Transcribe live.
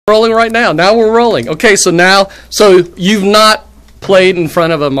Rolling right now. Now we're rolling. Okay, so you've not played in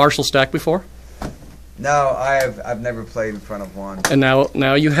front of a Marshall stack before? No, I've never played in front of one. And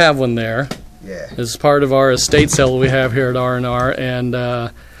now you have one there. Yeah. As part of our estate sale we have here at R&R, and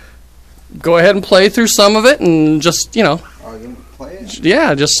go ahead and play through some of it, and just Oh, you want to play it?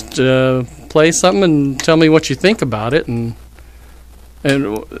 yeah, just play something and tell me what you think about it, and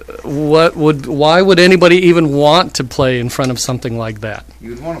why would anybody even want to play in front of something like that? You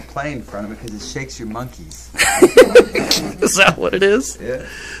would want to play in front of it because it shakes your monkeys. Is that what it is? Yeah.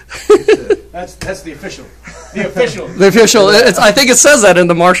 That's the official. The official. The official. I think it says that in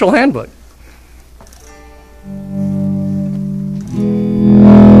the Marshall Handbook.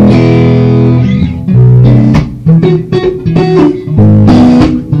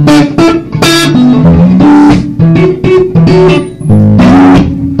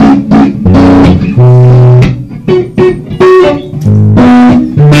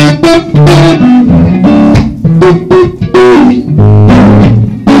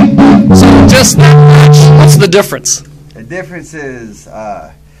 What's the difference? The difference is,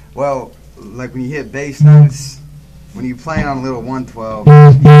 well, like when you hit bass notes, when you're playing on a little 112,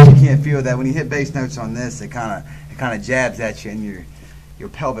 you can't feel that. When you hit bass notes on this, it kind of jabs at you in your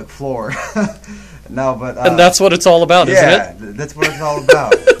pelvic floor. No, but and that's what it's all about, isn't it? Yeah, that's what it's all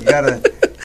about. You gotta